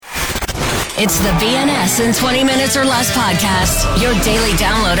It's the BNS in 20 Minutes or Less podcast. Your daily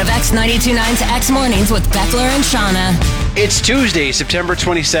download of X92.9's X Mornings with Beckler and Shauna. It's Tuesday, September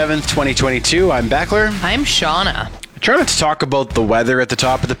 27th, 2022. I'm Beckler. I'm Shauna. I try not to talk about the weather at the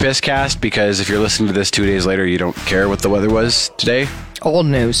top of the Pisscast because if you're listening to this 2 days later, you don't care what the weather was today. Old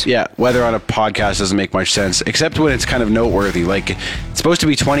news. Yeah, weather on a podcast doesn't make much sense, except when it's kind of noteworthy. Like, it's supposed to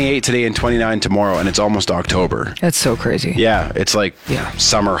be 28 today and 29 tomorrow, and it's almost October. That's so crazy. Yeah, it's like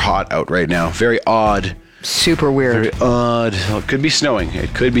summer hot out right now. Very odd. Super weird. Very odd. Well, it could be snowing.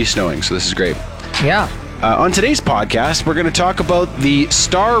 It could be snowing, so this is great. Yeah. On today's podcast, we're going to talk about the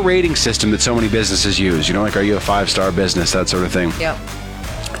star rating system that so many businesses use. You know, like, are you a 5-star business? That sort of thing. Yep.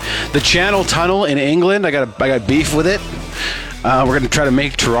 The Channel Tunnel in England, I got beef with it. We're going to try to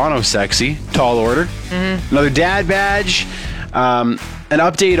make Toronto sexy. Tall order. Mm-hmm. Another dad badge. An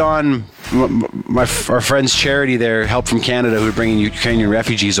update on our friend's charity there, Help from Canada, who are bringing Ukrainian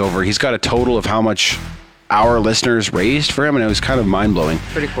refugees over. He's got a total of how much our listeners raised for him, and it was kind of mind-blowing.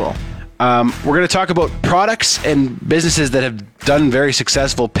 Pretty cool. We're going to talk about products and businesses that have done very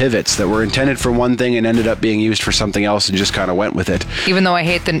successful pivots that were intended for one thing and ended up being used for something else and just kind of went with it. Even though I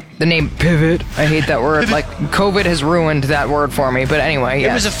hate the name pivot, I hate that word. Like, COVID has ruined that word for me. But anyway,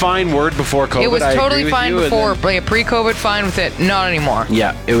 It was a fine word before COVID. It was totally fine before. Then, Pre-COVID, fine with it. Not anymore.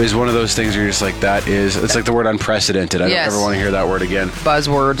 Yeah, it was one of those things where you're just like, it's like the word unprecedented. I don't ever want to hear that word again.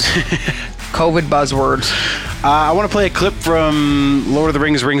 Buzzwords. COVID buzzwords. I want to play a clip from Lord of the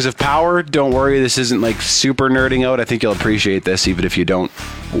Rings, Rings of Power. Don't worry, this isn't like super nerding out. I think you'll appreciate this even if you don't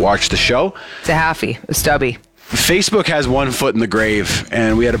watch the show. It's a halfie, a stubby. Facebook has one foot in the grave,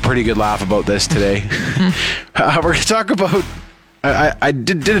 and we had a pretty good laugh about this today. We're going to talk about... I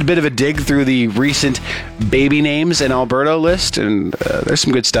did a bit of a dig through the recent baby names in Alberta list, and there's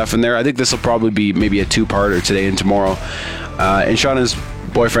some good stuff in there. I think this will probably be maybe a two-parter today and tomorrow. And Shauna's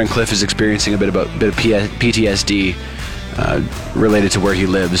boyfriend Cliff is experiencing a bit of PTSD related to where he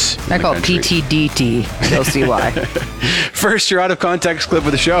lives. I call it PTDT. You'll see why. First, your out of context clip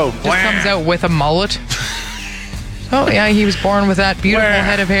of the show. Just comes out with a mullet. Oh yeah, he was born with that beautiful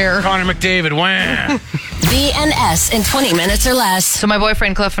head of hair. Connor McDavid, wham! BNS in 20 Minutes or Less. So my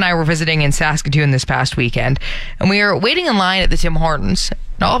boyfriend Cliff and I were visiting in Saskatoon this past weekend, and we were waiting in line at the Tim Hortons,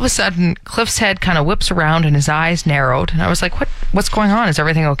 and all of a sudden Cliff's head kind of whips around and his eyes narrowed, and I was like, what's going on? Is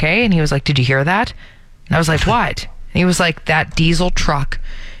everything okay? And he was like, did you hear that? And I was like, what? And he was like, that diesel truck.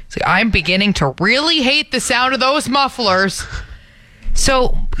 He's like, I'm beginning to really hate the sound of those mufflers.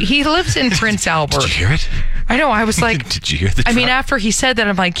 So he lives in Prince Albert. Did you hear it? I know. I was like, did you hear the truck? I mean, after he said that,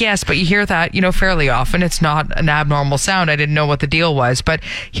 I'm like, yes, but you hear that, fairly often. It's not an abnormal sound. I didn't know what the deal was. But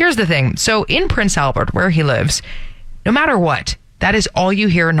here's the thing. So in Prince Albert, where he lives, no matter what, that is all you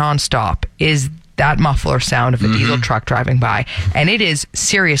hear nonstop is that muffler sound of a diesel truck driving by. And it is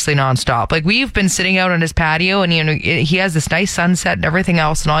seriously nonstop. Like, we've been sitting out on his patio, and, he has this nice sunset and everything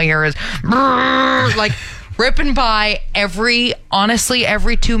else, and all you hear is like ripping by every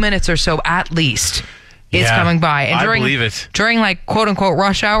 2 minutes or so at least. It's coming by. And I believe it. During like quote unquote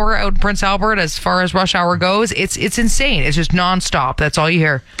rush hour out in Prince Albert, as far as rush hour goes, it's insane. It's just nonstop. That's all you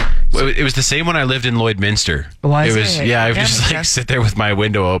hear. It was the same when I lived in Lloydminster. Was it? Yeah, I would just like sit there with my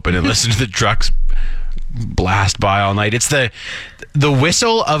window open and listen to the trucks blast by all night. It's the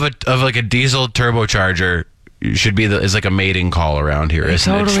whistle of like a diesel turbocharger should be is like a mating call around here,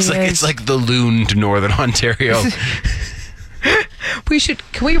 isn't totally it? It's like the loon to Northern Ontario.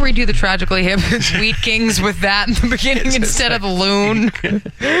 Can we redo the Tragically Hip Wheat Kings with that in the beginning instead of the loon?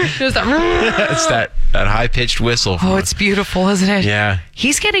 Just that. It's that high-pitched whistle. Oh, it's beautiful, isn't it? Yeah.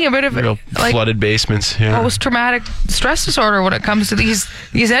 He's getting a bit of real flooded basements. Yeah. Post-traumatic stress disorder when it comes to these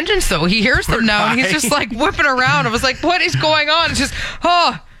engines, though. He hears them now, and he's just like whipping around. I was like, what is going on? It's just,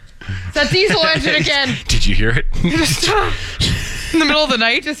 it's that diesel engine again. Did you hear it? In the middle of the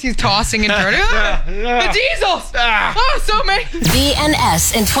night, just he's tossing and turning. The diesels! So many!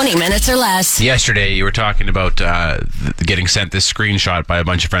 BNS in 20 Minutes or Less. Yesterday, you were talking about getting sent this screenshot by a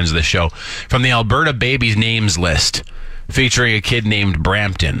bunch of friends of the show from the Alberta Babies Names list featuring a kid named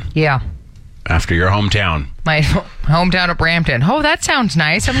Brampton. Yeah. After your hometown. My hometown of Brampton. Oh, that sounds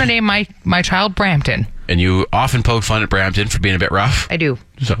nice. I'm going to name my child Brampton. And you often poke fun at Brampton for being a bit rough. I do.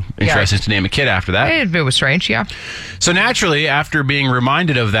 So interesting to name a kid after that. It was strange, yeah. So naturally, after being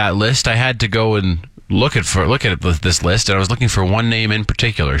reminded of that list, I had to go and look at this list, and I was looking for one name in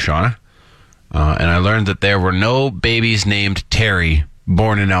particular, Shauna. And I learned that there were no babies named Terry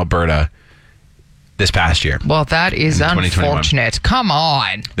born in Alberta this past year. Well, that is unfortunate. Come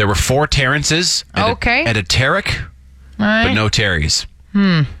on. There were 4 Terrences and a Tarek, but no Terrys.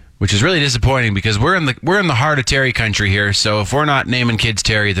 which is really disappointing because we're in the heart of Terry country here. So if we're not naming kids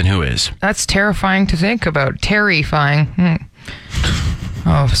Terry, then who is? That's terrifying to think about. Terrifying.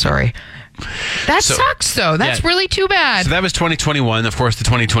 Oh, sorry. That sucks, though. That's really too bad. So that was 2021. Of course, the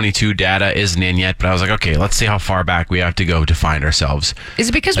 2022 data isn't in yet, but I was like, okay, let's see how far back we have to go to find ourselves. Is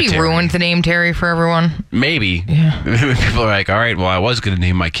it because we Terry. ruined the name Terry for everyone? Maybe. Yeah. People are like, all right, well, I was going to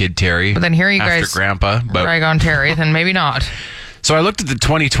name my kid Terry. But then here you after guys Grandpa. But drag on Terry, then maybe not. So I looked at the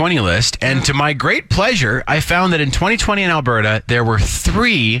 2020 list, and to my great pleasure, I found that in 2020 in Alberta, there were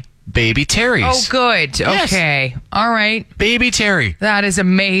 3 baby Terrys. Oh, good. Yes. Okay. All right. Baby Terry. That is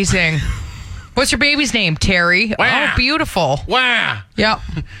amazing. What's your baby's name? Terry. Wah. Oh, beautiful. Wah! Yep.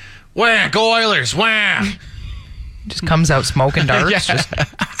 Wah! Go Oilers! Wah! Just comes out smoking darts. Yeah.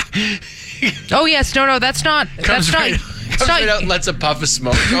 Just... Oh, yes. No, that's not. Comes That's not. right, It's comes not right out and lets a puff of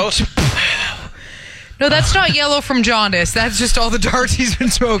smoke go. no, that's not yellow from jaundice. That's just all the darts he's been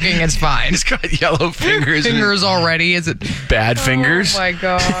smoking. It's fine. He's got yellow fingers. Fingers already. Is it? Bad fingers. Oh, my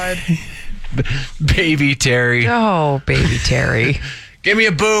God. Baby Terry. Oh, baby Terry. Give me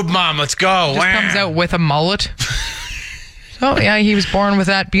a boob, Mom. Let's go. Just Wah. comes out with a mullet. Oh, yeah, he was born with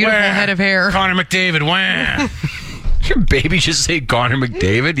that beautiful Wah. head of hair. Connor McDavid. Wah. Your baby just say Connor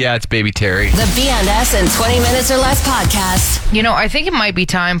McDavid? Yeah, it's baby Terry. The BNS in 20 minutes or less podcast. You know, I think it might be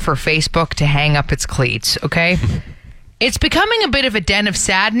time for Facebook to hang up its cleats, okay? It's becoming a bit of a den of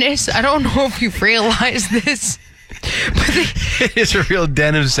sadness. I don't know if you've realized this. But It is a real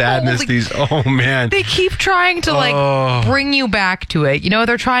den of sadness. Oh man. they keep trying to bring you back to it. You know,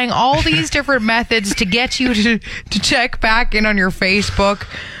 they're trying all these different methods to get you to check back in on your Facebook,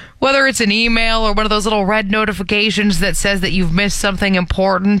 whether it's an email or one of those little red notifications that says that you've missed something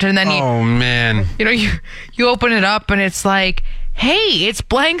important, and then Oh man. you open it up and it's like, hey, it's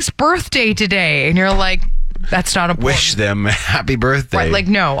blank's birthday today, and you're like, that's not important. Wish them happy birthday. Right, like,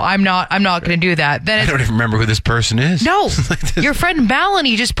 no, I'm not going to do that. Then I it's, don't even remember who this person is. no, your friend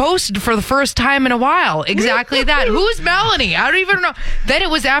Melanie just posted for the first time in a while exactly that. Who's Melanie? I don't even know. Then it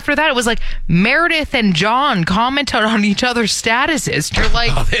was after that. It was like Meredith and John commented on each other's statuses. You're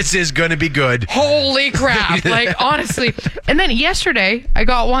like, Oh, this is going to be good. holy crap. Like, honestly. And then yesterday, I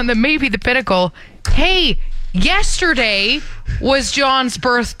got one that may be the pinnacle. Hey, yesterday was John's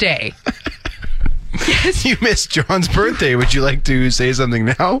birthday. Yes. You missed John's birthday. Would you like to say something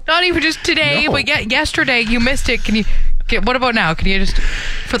now? Not even just today, No. but yesterday you missed it. Can you what about now? Can you just,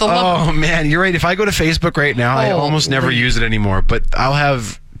 for the love? Oh man, you're right. If I go to Facebook right now, I almost never use it anymore, but I'll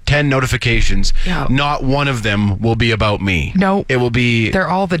have 10 notifications. Yeah. Not one of them will be about me. No. It will be... They're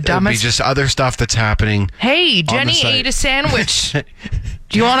all the dumbest. It'll be just other stuff that's happening. Hey, the Jenny site. ate a sandwich.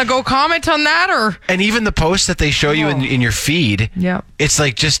 Do you want to go comment on that, or? And even the posts that they show you in your feed, Yep. it's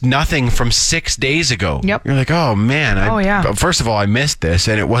like just nothing from 6 days ago. Yep. You're like, oh man. Oh, yeah. First of all, I missed this,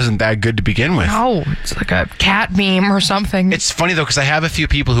 and it wasn't that good to begin with. No, it's like a cat meme or something. It's funny though, because I have a few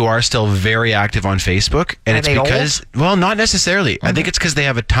people who are still very active on Facebook, and Are it's they because, well, not necessarily. I think it's because they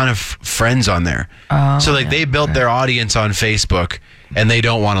have a ton of friends on there. So like they built their audience on Facebook, and they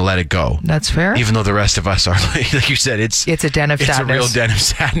don't want to let it go. That's fair. Even though the rest of us are like you said, it's a den of it's sadness. a real den of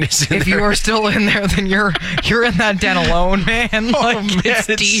sadness. If you are still in there, then you're in that den alone, man. Like, man, it's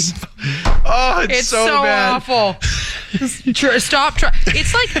deep. It's so bad. awful. Stop.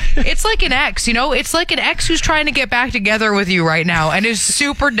 It's like an ex, you know? It's like an ex who's trying to get back together with you right now and is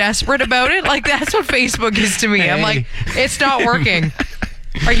super desperate about it. Like, that's what Facebook is to me. I'm like, it's not working.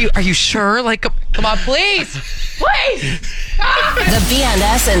 Are you sure? Like, come on, please. The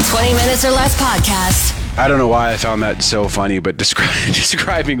BNS in 20 minutes or less podcast. I don't know why I found that so funny, but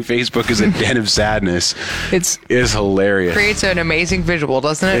describing Facebook as a den of sadness It's is hilarious. creates an amazing visual,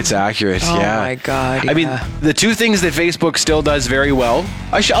 doesn't it? It's accurate, Oh yeah. my God, I mean, yeah. the two things that Facebook still does very well,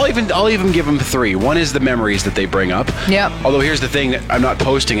 I'll even give them 3. One is the memories that they bring up. Yep. Although here's the thing, that I'm not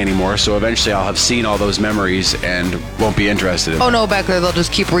posting anymore, so eventually I'll have seen all those memories and won't be interested in Oh them. no, Beckler, they'll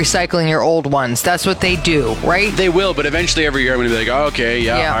just keep recycling your old ones. That's what they do, right? They will, but eventually every year I'm going to be like, oh, okay,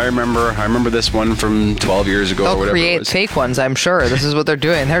 Yeah. I remember this one from 12 years ago or They'll whatever it create was. fake ones, I'm sure. This is what they're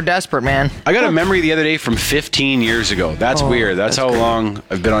doing. They're desperate, man. I got a memory the other day from 15 years ago. That's weird. That's how long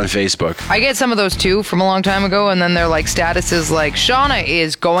I've been on Facebook. I get some of those too from a long time ago, and then they're like statuses like Shauna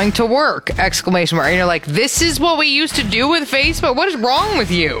is going to work! ! And you're like, this is what we used to do with Facebook? What is wrong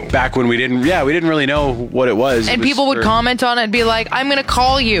with you? Back when we didn't really know what it was. And It was- people would or- comment on it and be like, I'm gonna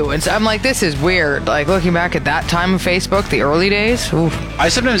call you. And so I'm like, this is weird. Like, looking back at that time of Facebook, the early days, oof. I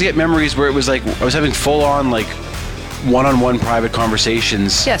sometimes get memories where it was like I was having full on like one-on-one private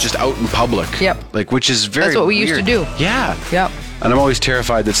conversations Yes. just out in public. Yep. Like, which is very That's what we used to weird. do. Yeah. Yep. And I'm always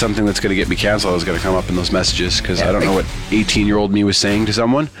terrified that something that's going to get me canceled is going to come up in those messages because I don't know what 18-year-old me was saying to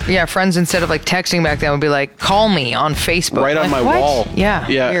someone. Yeah, friends, instead of like texting back then, would be like, call me on Facebook. Right on Like, my what? wall.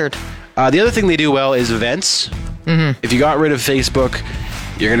 Yeah, weird. The other thing they do well is events. Mm-hmm. If you got rid of Facebook,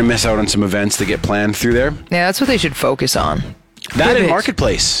 you're going to miss out on some events that get planned through there. Yeah, that's what they should focus on. That and Pivot.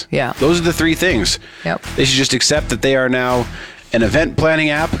 Marketplace. Yeah. Those are the three things. Yep. They should just accept that they are now an event planning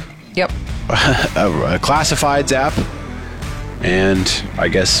app, Yep. a classifieds app, and I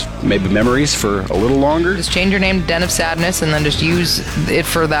guess maybe memories for a little longer. Just change your name to Den of Sadness and then just use it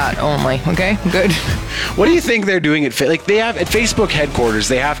for that only. Okay, good. What do you think they're doing at they have at Facebook headquarters?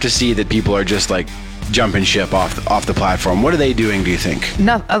 They have to see that people are just like jumping ship off the platform. What are they doing, do you think?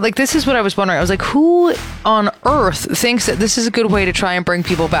 No, like this is what I was wondering. I was like, who on earth thinks that this is a good way to try and bring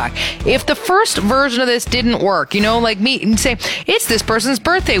people back? If the first version of this didn't work, like me and say, it's this person's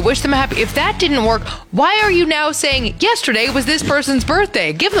birthday, wish them a happy. If that didn't work, why are you now saying yesterday was this person's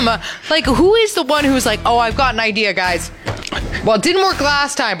birthday? Give them who is the one who's like, oh, I've got an idea, guys. Well, it didn't work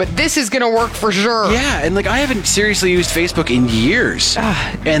last time, but this is going to work for sure. Yeah, and I haven't seriously used Facebook in years.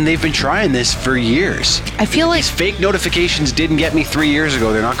 And they've been trying this for years. I feel like these fake notifications didn't get me 3 years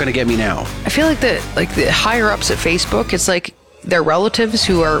ago. They're not going to get me now. I feel like the higher ups at Facebook, it's like their relatives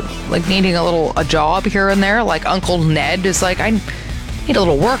who are like needing a job here and there. Like Uncle Ned is like, I need a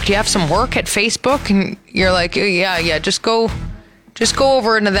little work. Do you have some work at Facebook? And you're like, yeah, just go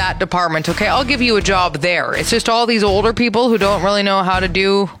over into that department, okay? I'll give you a job there. It's just all these older people who don't really know how to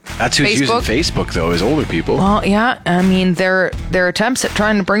do That's who's using Facebook, though, is older people. Well, yeah. I mean, their attempts at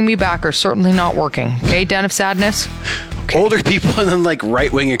trying to bring me back are certainly not working. Okay, Den of Sadness? Okay. Older people and then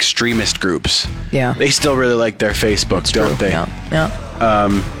right-wing extremist groups. Yeah. They still really like their Facebook, don't they?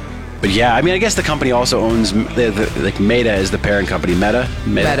 Yeah. But yeah, I mean, I guess the company also owns, Meta is the parent company. Meta,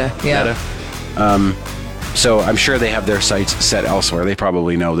 yeah. Meta. So I'm sure they have their sights set elsewhere. They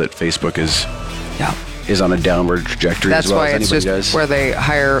probably know that Facebook is on a downward trajectory. That's as well why as it's anybody just does. where they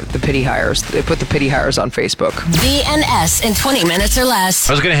hire the pity hires. They put the pity hires on Facebook. BNS in 20 minutes or less.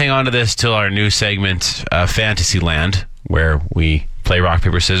 I was going to hang on to this till our new segment, Fantasyland, where we play rock,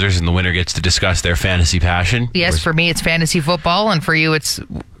 paper, scissors, and the winner gets to discuss their fantasy passion. Yes, for me, it's fantasy football, and for you, it's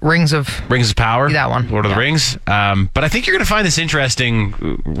Rings of Power. That one. Lord of the Rings. But I think you're going to find this interesting,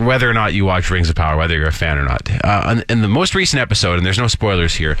 whether or not you watch Rings of Power, whether you're a fan or not. In the most recent episode, and there's no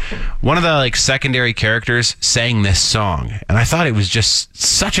spoilers here, one of the secondary characters sang this song, and I thought it was just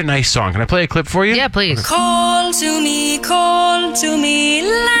such a nice song. Can I play a clip for you? Yeah, please. Call to me,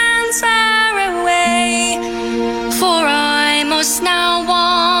 lands far away, for I must now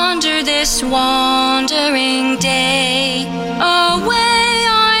wander this wandering day. Away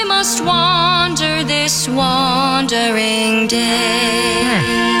I must wander this wandering day.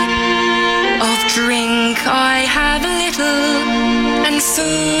 Of drink I have little, and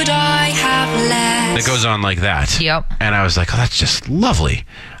food I have less. It goes on like that. Yep. And I was like, oh, that's just lovely.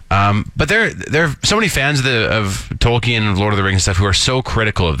 But there are so many fans of Tolkien and Lord of the Rings and stuff who are so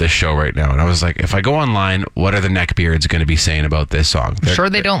critical of this show right now. And I was like, if I go online, what are the neckbeards going to be saying about this song? Sure,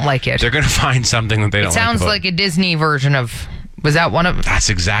 they don't like it. They're going to find something that they don't like. It sounds like a Disney version of... Was that one of... That's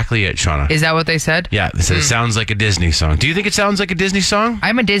exactly it, Shauna. Is that what they said? Yeah, they said it sounds like a Disney song. Do you think it sounds like a Disney song?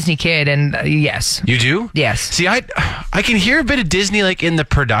 I'm a Disney kid, and yes. You do? Yes. See, I can hear a bit of Disney in the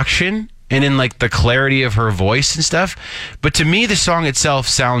production and in the clarity of her voice and stuff. But to me, the song itself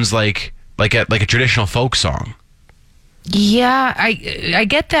sounds like a traditional folk song. Yeah, I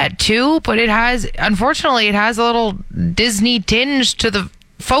get that too, but unfortunately it has a little Disney tinge to the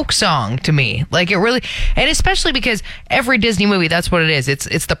folk song to me. It really, and especially because every Disney movie, that's what it is.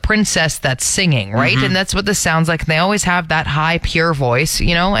 It's the princess that's singing, right? Mm-hmm. And that's what this sounds like. And they always have that high, pure voice,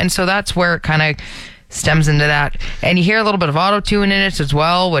 and so that's where it kind of stems into that. And you hear a little bit of auto-tune in it as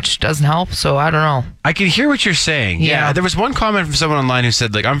well, which doesn't help. So I don't know. I can hear what you're saying. Yeah. There was one comment from someone online who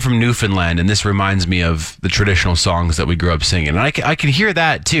said, I'm from Newfoundland, and this reminds me of the traditional songs that we grew up singing. And I can hear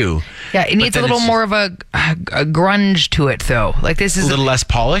that, too. Yeah, it needs a little more of a grunge to it, though. This is a little less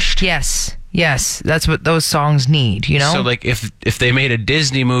polished? Yes, that's what those songs need, So, if they made a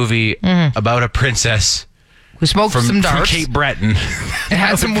Disney movie about a princess... who smoked some darts from Cape Breton and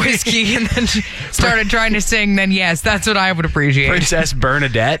had some whiskey and then started trying to sing, then yes, that's what I would appreciate. Princess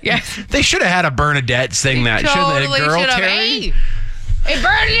Bernadette. Yes. They should have had a Bernadette sing that, shouldn't they? A girl, Terry? Hey,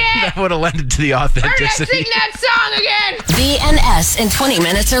 Bernadette! That would have lended to the Bernadette, authenticity. sing that song again! BNS in 20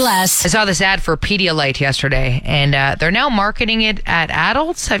 minutes or less. I saw this ad for Pedialyte yesterday, and they're now marketing it at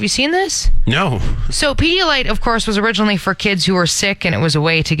adults. Have you seen this? No. So Pedialyte, of course, was originally for kids who were sick, and it was a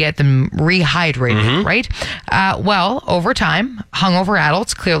way to get them rehydrated, right? Well, over time, hungover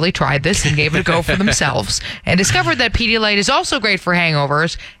adults clearly tried this and gave it a go for themselves and discovered that Pedialyte is also great for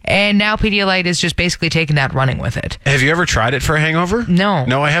hangovers, and now Pedialyte is just basically taking that running with it. Have you ever tried it for a hangover? No.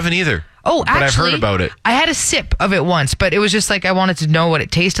 No, I haven't either. Oh, actually, but I've heard about it. I had a sip of it once, but it was just like I wanted to know what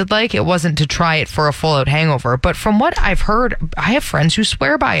it tasted like. It wasn't to try it for a full-out hangover. But from what I've heard, I have friends who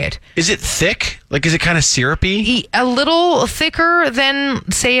swear by it. Is it thick? Like, is it kind of syrupy? A little thicker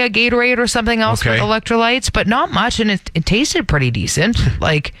than, say, a Gatorade or something else with electrolytes, but not much, and it tasted pretty decent.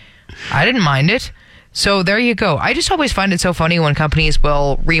 Like, I didn't mind it. So there you go. I just always find it so funny when companies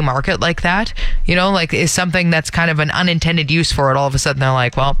will remarket like that. You know, like is something that's kind of an unintended use for it. All of a sudden they're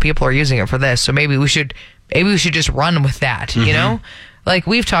like, well, people are using it for this, so maybe we should just run with that. You know, like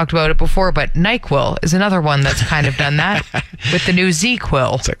we've talked about it before, but NyQuil is another one that's kind of done that with the new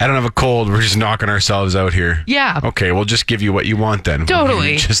ZQuil. It's like, I don't have a cold. We're just knocking ourselves out here. Yeah. Okay, we'll just give you what you want then.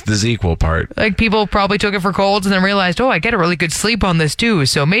 Totally. Just the ZQuil part. Like people probably took it for colds and then realized, oh, I get a really good sleep on this too.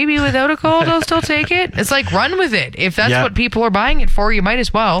 So maybe without a cold, I'll still take it. It's like run with it. If that's what people are buying it for, you might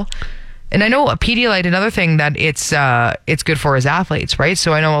as well. And I know a Pedialyte, another thing that it's good for is athletes, right?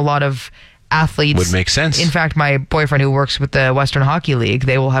 So I know a lot of athletes would make sense. In fact, my boyfriend who works with the Western Hockey League,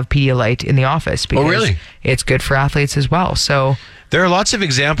 they will have Pedialyte in the office because really? It's good for athletes as well. So there are lots of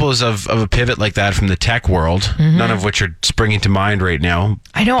examples of a pivot like that from the tech world, none of which are springing to mind right now.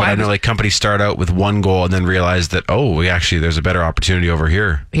 I know. But I know like companies start out with one goal and then realize that, there's a better opportunity over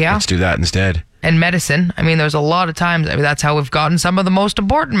here. Yeah. Let's do that instead. And medicine. I mean, there's a lot of times, that's how we've gotten some of the most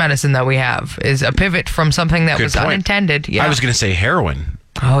important medicine that we have, is a pivot from something that was unintended. Yeah. I was going to say heroin.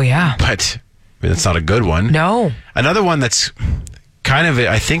 Oh, yeah. But that's not a good one. No. Another one that's kind of,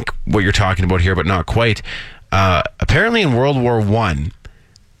 I think, what you're talking about here, but not quite. Apparently in World War I,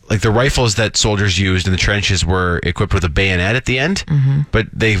 like the rifles that soldiers used in the trenches were equipped with a bayonet at the end, but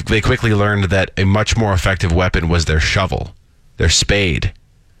they quickly learned that a much more effective weapon was their shovel, their spade.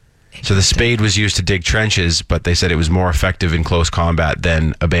 So the spade was used to dig trenches, but they said it was more effective in close combat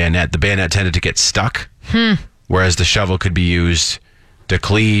than a bayonet. The bayonet tended to get stuck, whereas the shovel could be used to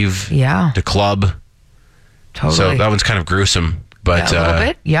cleave, to club. Totally. So that one's kind of gruesome. But, a little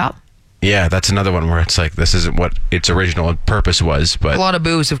bit, yeah. Yeah, that's another one where it's like, this isn't what its original purpose was. But a lot of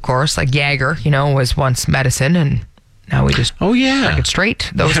booze, of course, like Jaeger, was once medicine, and now we just drink it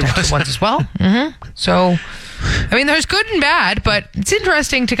straight. Those types of ones as well. So, I mean, there's good and bad, but it's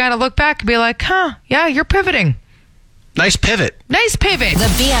interesting to kind of look back and be like, yeah, you're pivoting. Nice pivot. Nice pivot.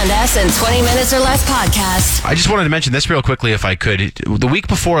 The BNS in 20 minutes or less podcast. I just wanted to mention this real quickly if I could. The week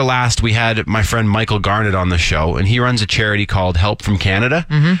before last, we had my friend Michael Garnett on the show, and he runs a charity called Help from Canada,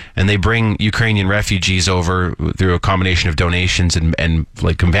 and they bring Ukrainian refugees over through a combination of donations and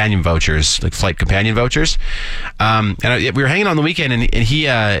like companion vouchers, like flight companion vouchers. And we were hanging on the weekend, and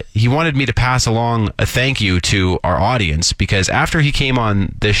he wanted me to pass along a thank you to our audience, because after he came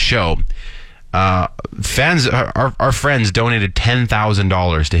on this show, our friends donated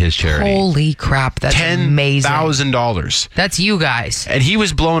 $10,000 to his charity. Holy crap, that's amazing. $10,000. That's you guys. And he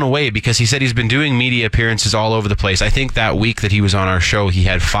was blown away because he said he's been doing media appearances all over the place. I think that week that he was on our show, he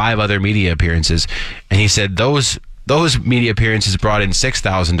had 5 other media appearances, and he said those media appearances brought in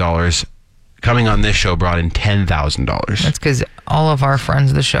 $6,000. Coming on this show brought in $10,000. That's because all of our friends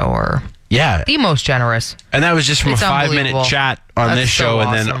of the show are the most generous. And that was just from a 5-minute chat on this show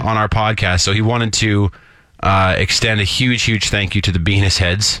and then on our podcast. So he wanted to extend a huge thank you to the Venus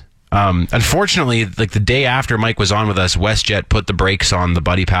Heads. Unfortunately, like the day after Mike was on with us, WestJet put the brakes on the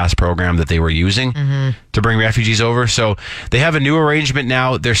Buddy Pass program that they were using to bring refugees over. So they have a new arrangement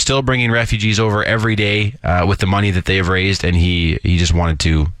now. They're still bringing refugees over every day with the money that they've raised. And he just wanted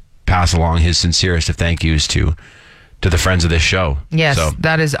to pass along his sincerest of thank yous to the friends of this show. Yes, so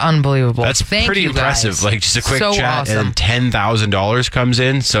that is unbelievable. That's pretty impressive. Like just a quick chat awesome. And $10,000 comes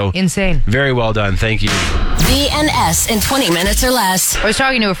in. So insane. Very well done. Thank you. BNS in 20 minutes or less. I was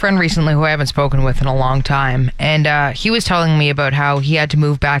talking to a friend recently who I haven't spoken with in a long time, and he was telling me about how he had to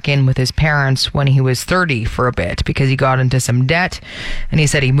move back in with his parents when he was 30 for a bit because he got into some debt, and he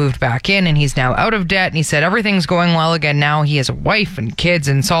said he moved back in and he's now out of debt, and he said everything's going well again now. He has a wife and kids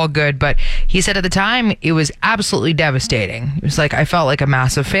and it's all good, but he said at the time it was absolutely devastating. It was like, I felt like a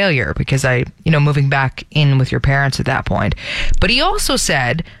massive failure because moving back in with your parents at that point. But he also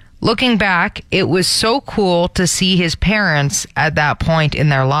said, looking back, it was so cool to see his parents at that point in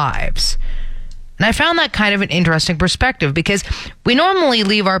their lives. And I found that kind of an interesting perspective because we normally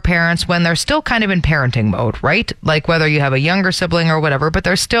leave our parents when they're still kind of in parenting mode, right? Like whether you have a younger sibling or whatever, but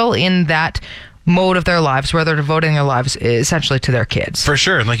they're still in that mode of their lives where they're devoting their lives essentially to their kids. For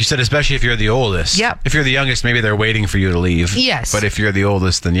sure. And like you said, especially if you're the oldest. Yep. If you're the youngest, maybe they're waiting for you to leave. Yes. But if you're the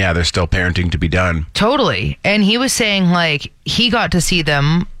oldest, then yeah, there's still parenting to be done. Totally. And he was saying like he got to see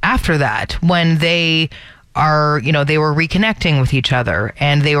them after that when they were reconnecting with each other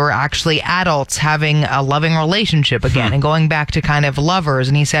and they were actually adults having a loving relationship again and going back to kind of lovers.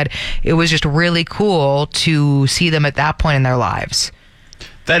 And he said it was just really cool to see them at that point in their lives.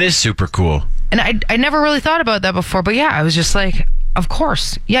 That is super cool. And I never really thought about that before, but yeah, I was just like, of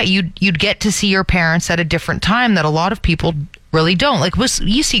course. Yeah, you'd get to see your parents at a different time that a lot of people really don't. Like,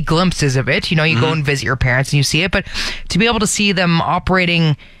 you see glimpses of it. You know, you go and visit your parents and you see it, but to be able to see them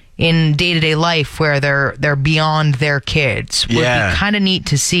operating in day-to-day life where they're beyond their kids would be kind of neat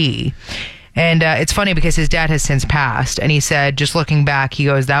to see. And it's funny because his dad has since passed, and he said, just looking back, he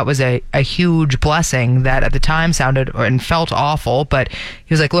goes, that was a huge blessing that at the time sounded and felt awful, but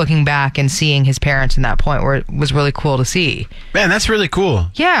he was like looking back and seeing his parents in that point where it was really cool to see. Man, that's really cool.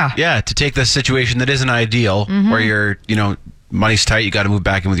 Yeah. Yeah, to take this situation that isn't ideal, where you're, money's tight, you got to move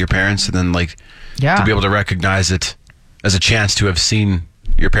back in with your parents, and then to be able to recognize it as a chance to have seen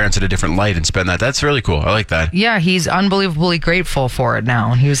your parents at a different light and spend that. That's really cool. I like that. Yeah, he's unbelievably grateful for it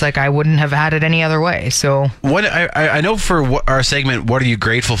now. He was like, I wouldn't have had it any other way. So what I know for our segment, what are you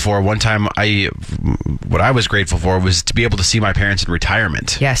grateful for? One time, what I was grateful for was to be able to see my parents in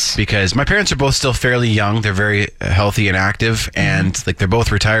retirement. Yes, because my parents are both still fairly young. They're very healthy and active, and they're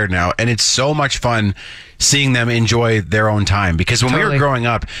both retired now. And it's so much fun seeing them enjoy their own time. Because when we were growing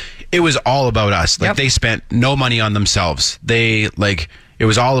up, it was all about us. They spent no money on themselves. It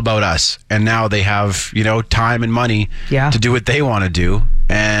was all about us, and now they have, time and money to do what they want to do,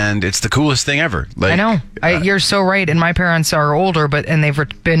 and it's the coolest thing ever. I know. You're so right, and my parents are older, and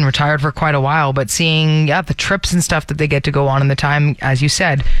they've been retired for quite a while, but seeing the trips and stuff that they get to go on and the time, as you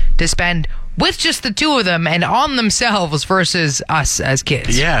said, to spend with just the two of them and on themselves versus us as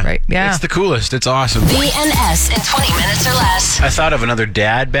kids. Yeah. Right? Yeah. It's the coolest. It's awesome. BNS in 20 minutes or less. I thought of another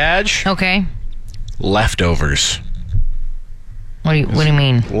dad badge. Okay. Leftovers. What do you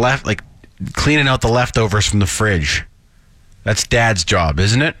mean? Cleaning out the leftovers from the fridge. That's Dad's job,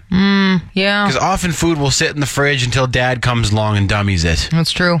 isn't it? Yeah. Because often food will sit in the fridge until Dad comes along and dummies it.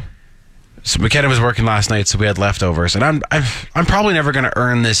 That's true. So McKenna was working last night, so we had leftovers, and I'm probably never going to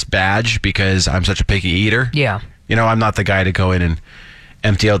earn this badge because I'm such a picky eater. Yeah. I'm not the guy to go in and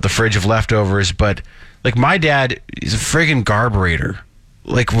empty out the fridge of leftovers, but my dad is a friggin' garburator.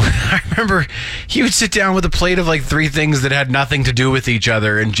 I remember he would sit down with a plate of 3 things that had nothing to do with each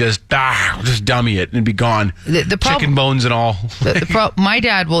other and just dummy it and be gone. The chicken bones and all. My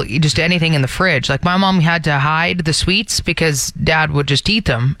dad will eat just anything in the fridge. My mom had to hide the sweets because Dad would just eat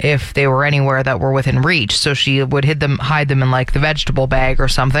them if they were anywhere that were within reach. So she would hide them in the vegetable bag or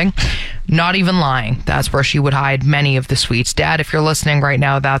something. Not even lying. That's where she would hide many of the sweets. Dad, if you're listening right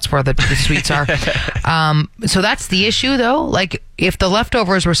now, that's where the sweets are. So that's the issue, though. If the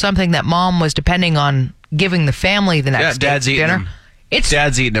leftovers were something that Mom was depending on giving the family the next Dad's day eating dinner, them.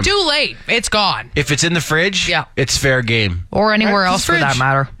 Dad's eating them. Too late. It's gone. If it's in the fridge, it's fair game. Or anywhere else for that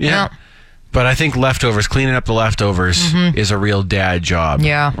matter. Yeah. But I think cleaning up the leftovers is a real dad job.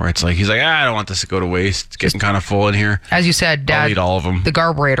 Yeah. Where it's he's I don't want this to go to waste. It's getting kind of full in here. As you said, Dad, I'll eat all of them. The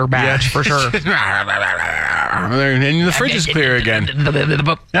garburator badge, for sure. And the fridge is clear again.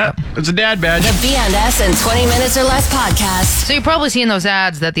 Yeah, it's a dad badge. The BNS in 20 minutes or less podcast. So you've probably seen those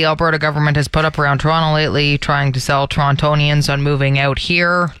ads that the Alberta government has put up around Toronto lately, trying to sell Torontonians on moving out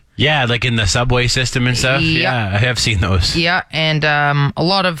here. Yeah, in the subway system and stuff. Yeah, I have seen those. Yeah, and a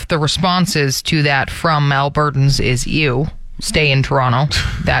lot of the responses to that from Albertans is stay in Toronto.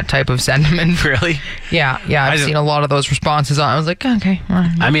 That type of sentiment. Really? Yeah. I've seen a lot of those responses on. I was like, okay.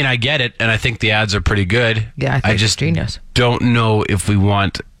 I mean, I get it, and I think the ads are pretty good. Yeah, I think it's genius. Don't know if we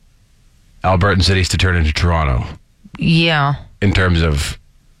want Albertan cities to turn into Toronto. Yeah. In terms of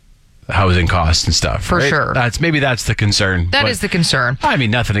housing costs and stuff. For sure. That's the concern. That is the concern. I mean,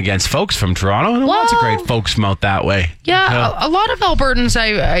 nothing against folks from Toronto. And lots of great folks from out that way. Yeah, a lot of Albertans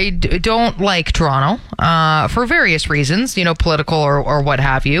I don't like Toronto for various reasons, political or what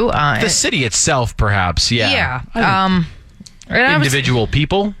have you. The city itself, perhaps, yeah. Yeah. Individual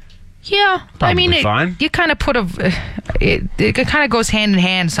people. Yeah, probably fine. You kind of it kind of goes hand in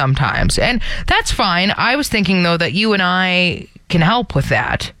hand sometimes, and that's fine. I was thinking though that you and I can help with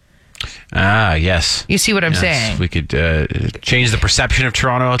that. Ah, yes. You see what I'm saying? We could change the perception of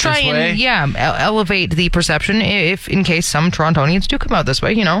Toronto Try this way. and elevate the perception if in case some Torontonians do come out this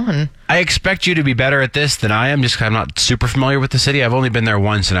way, and I expect you to be better at this than I am. Just 'cause I'm not super familiar with the city. I've only been there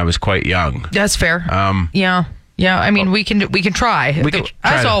once, and I was quite young. that's fair. Yeah. I mean, we can try. We could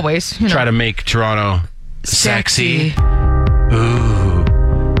try as to- always. Try to make Toronto sexy. Ooh,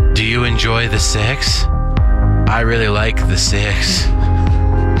 do you enjoy the sex? I really like the sex.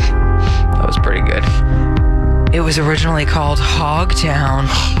 That was pretty good. It was originally called Hogtown.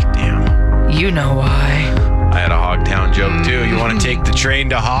 Damn. You know why. I had a Hogtown joke too. You want to take the train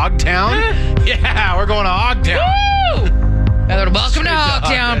to Hogtown? Yeah, we're going to Hogtown. Woo! Welcome to Straight to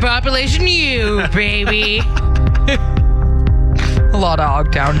Hogtown, Hogtown. population U, baby. A lot of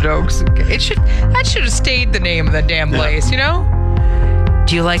Hogtown jokes. That should have stayed the name of the damn place,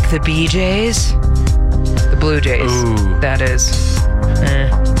 Do you like the BJs? The Blue Jays. Ooh. That is.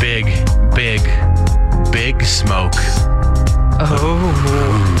 Big smoke.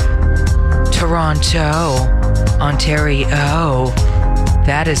 Oh. Toronto, Ontario.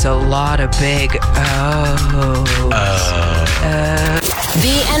 That is a lot of big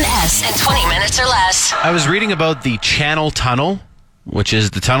BNS in 20 minutes or less. I was reading about the Channel Tunnel, which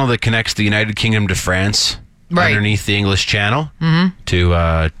is the tunnel that connects the United Kingdom to France. Right. Underneath the English Channel to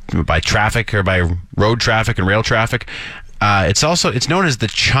by traffic or by road traffic and rail traffic. It's known as the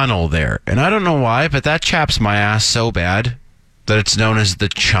Chunnel there, and I don't know why, but that chaps my ass so bad that it's known as the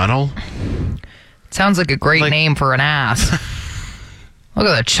Chunnel. Sounds like a great name for an ass. Look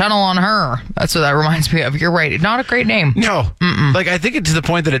at the channel on her. That's what that reminds me of. You're right. Not a great name. No, like I think it's to the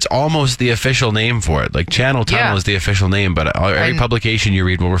point that it's almost the official name for it. Like Channel Tunnel Yeah. is the official name, but every publication you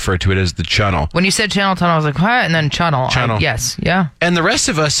read will refer to it as the Chunnel. When you said Channel Tunnel, I was like, what? And then Channel. Channel. Yes. Yeah. And the rest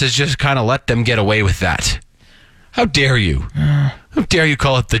of us has just kind of let them get away with that. How dare you? How dare you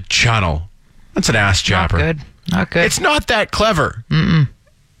call it the Chunnel? That's an ass Not japper. good. Not good. It's not that clever.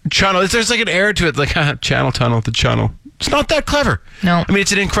 Chunnel. There's like an air to it, like Channel Tunnel, the Chunnel. It's not that clever. No. I mean,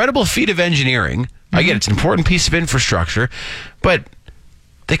 it's an incredible feat of engineering. I get it's an important piece of infrastructure, but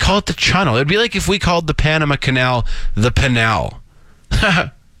they call it the Chunnel. It'd be like if we called the Panama Canal the Pinal.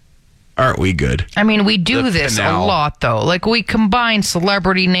 Aren't we good? I mean, we do The this Pinal. a lot, though. Like, we combine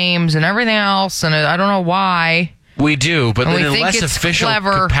celebrity names and everything else, and I don't know why. We do, but And then we in think less it's official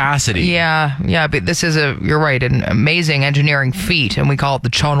clever. capacity. Yeah, but this is you're right, an amazing engineering feat, and we call it the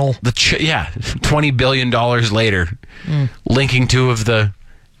Chunnel. $20 billion later, linking two of the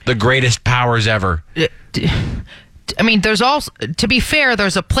greatest powers ever. I mean, there's also, to be fair,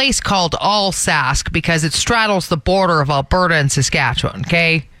 there's a place called Alsask because it straddles the border of Alberta and Saskatchewan,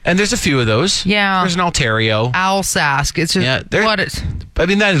 okay? And there's a few of those. Yeah. There's an Ontario. Alsask. It's just what it's... I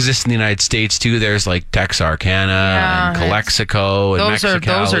mean, that exists in the United States, too. There's like Texarkana and Calexico and Those are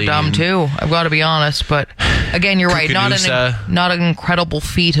Mexicali dumb, and too. I've got to be honest. But again, you're right. Cucanusa. Not an incredible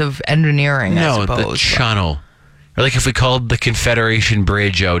feat of engineering, I No, suppose. the Chunnel. Or like if we called the Confederation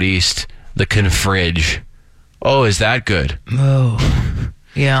Bridge out east the Confridge. Oh, is that good? Oh,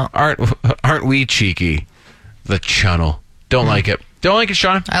 yeah. Aren't we cheeky? The Chunnel. Don't like it. Don't like it,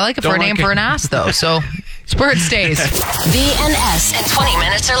 Sean. I like it for a name for an ass, though, so it's where it stays. BNS in 20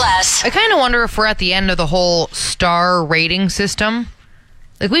 minutes or less. I kind of wonder if we're at the end of the whole star rating system.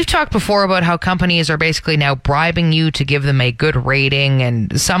 Like, we've talked before about how companies are basically now bribing you to give them a good rating,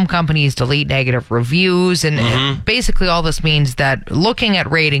 and some companies delete negative reviews, and basically all this means that looking at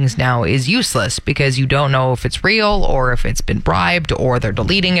ratings now is useless because you don't know if it's real or if it's been bribed or they're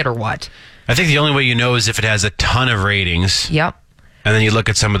deleting it or what. I think the only way you know is if it has a ton of ratings. Yep. And then you look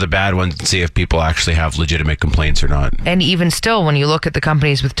at some of the bad ones and see if people actually have legitimate complaints or not. And even still, when you look at the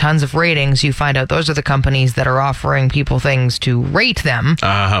companies with tons of ratings, you find out those are the companies that are offering people things to rate them.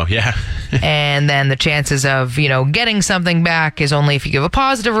 Oh, yeah. And then the chances of, getting something back is only if you give a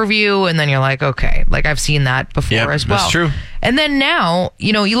positive review, and then you're like, okay, like I've seen that before Yep, as well. that's true. And then now,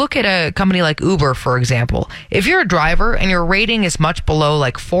 you look at a company like Uber, for example. If you're a driver and your rating is much below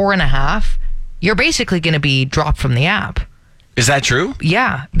like 4.5, you're basically going to be dropped from the app. Is that true?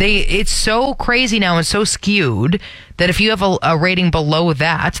 Yeah, it's so crazy now and so skewed that if you have a rating below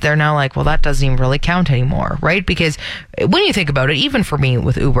that, they're now like, well, that doesn't even really count anymore, right? Because when you think about it, even for me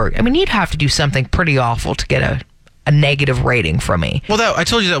with Uber, I mean, you'd have to do something pretty awful to get a negative rating from me. Well, I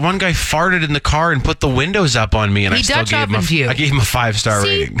told you that one guy farted in the car and put the windows up on me, and He I still Dutch gave him ovened you. I gave him a 5-star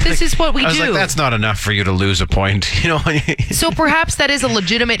See, rating. this is what we I was do. like, that's not enough for you to lose a point. So perhaps that is a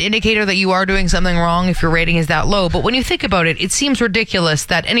legitimate indicator that you are doing something wrong if your rating is that low. But when you think about it, it seems ridiculous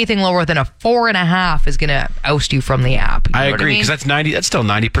that anything lower than a 4.5 is going to oust you from the app. I know what agree mean? because that's 90. That's still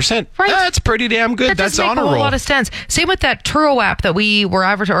 90%. Right. That's pretty damn good. That That's does make on a a whole roll. lot of sense. Same with that Turo app that we were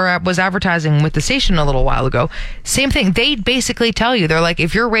was advertising with the station a little while ago. Same thing. They basically tell you, they're like,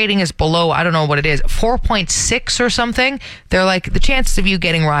 if your rating is below, I don't know what it is, 4.6 or something, they're like, the chances of you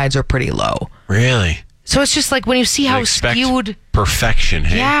getting rides are pretty low. Really? So it's just like when you see They how expect skewed. perfection.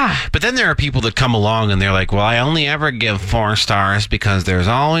 Hey? Yeah. But then there are people that come along and they're like, well, I only ever give 4 stars because there's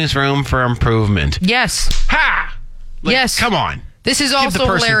always room for improvement. Yes. Ha! Like, Yes. Come on. This is Give also the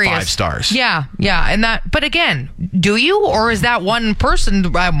person hilarious. 5 stars. Yeah, and that. But again, do you, or is that one person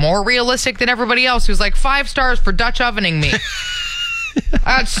more realistic than everybody else who's like 5 stars for Dutch ovening me?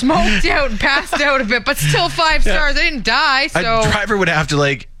 I got smoked out and passed out a bit, but still 5 stars. I didn't die, so A driver would have to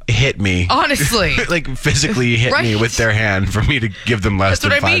like hit me. honestly. Like physically hit me Right. with their hand for me to give them less That's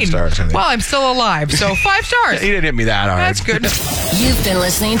what than I 5 mean. stars. I think. Well, I'm still alive, so 5 stars. He didn't hit me that hard. That's good. You've been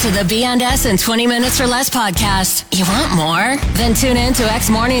listening to the B&S in 20 Minutes or Less podcast. You want more? Then tune in to X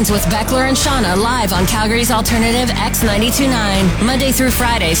Mornings with Beckler and Shauna live on Calgary's alternative X92.9. Monday through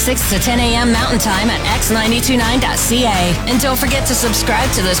Friday, 6 to 10 a.m. Mountain Time at x929.ca. And don't forget to subscribe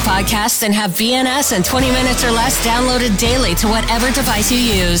to this podcast and have B&S in 20 Minutes or Less downloaded daily to whatever device you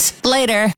use. Later.